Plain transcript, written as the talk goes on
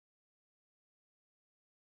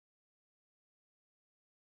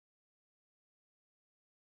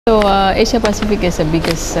Asia Pacific is the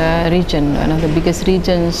biggest region, one of the biggest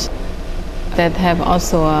regions that have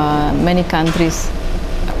also many countries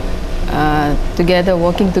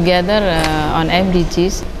working together on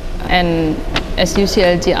MDGs. And as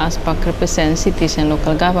UCLG ASPAC represents cities and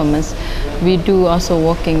local governments, we do also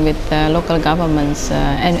working with local governments.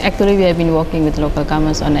 And actually we have been working with local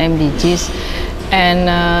governments on MDGs.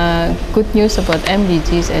 And good news about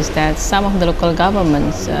MDGs is that some of the local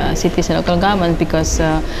governments, cities and local governments, because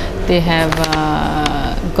they have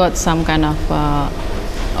got some kind of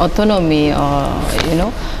autonomy or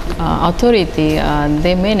authority,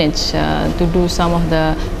 they manage to do some of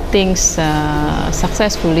the things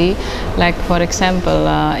successfully. Like for example,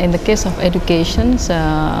 in the case of education,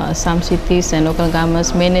 some cities and local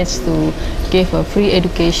governments manage to give free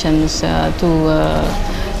educations to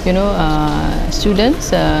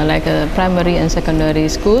students, like primary and secondary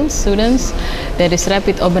school students. There is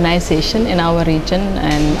rapid urbanization in our region,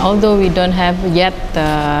 and although we don't have yet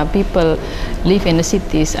people live in the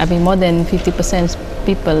cities, I mean more than 50%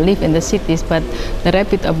 people live in the cities, but the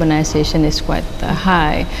rapid urbanization is quite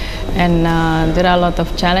high. And there are a lot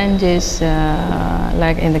of challenges,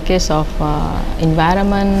 like in the case of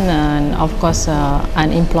environment, and of course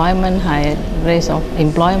unemployment, high rate of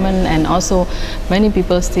employment, and also many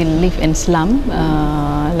people still live in slum.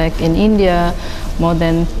 Like in India, more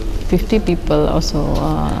than 50 people also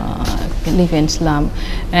live in slum.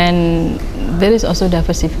 And there is also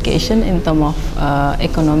diversification in terms of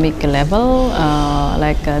economic level,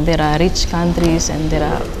 like there are rich countries and there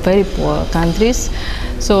are very poor countries.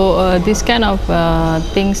 So these kind of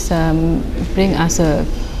things bring us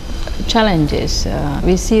challenges.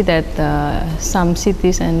 We see that some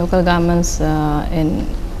cities and local governments in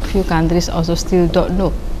few countries also still don't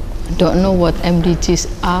know what MDGs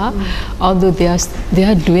are, although they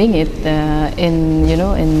are doing it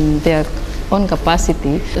in their own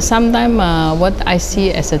capacity. Sometimes what I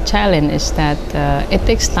see as a challenge is that it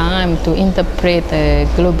takes time to interpret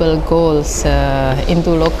global goals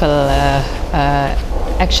into local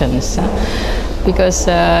actions. Because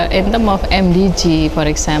in terms of MDG, for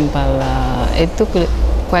example, it took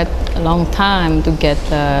quite a long time to get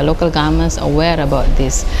local governments aware about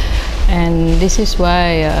this. And this is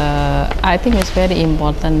why I think it's very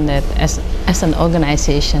important that as an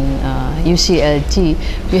organization, UCLG,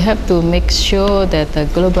 we have to make sure that the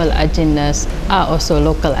global agendas are also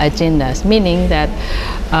local agendas, meaning that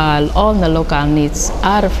all the local needs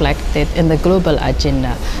are reflected in the global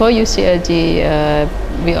agenda. For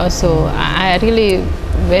UCLG, we also, I really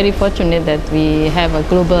very fortunate that we have a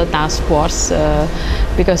global task force,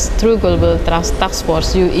 because through global task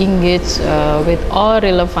force you engage with all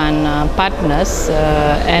relevant partners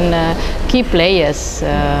and key players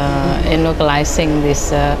in localizing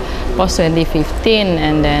this post-2015,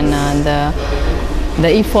 and then the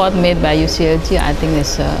effort made by UCLG, I think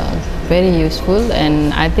is very useful,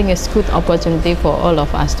 and I think it's a good opportunity for all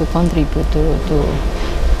of us to contribute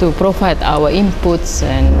to provide our inputs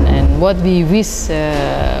and what we wish,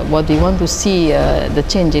 what we want to see the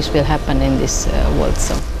changes will happen in this world.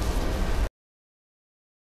 So.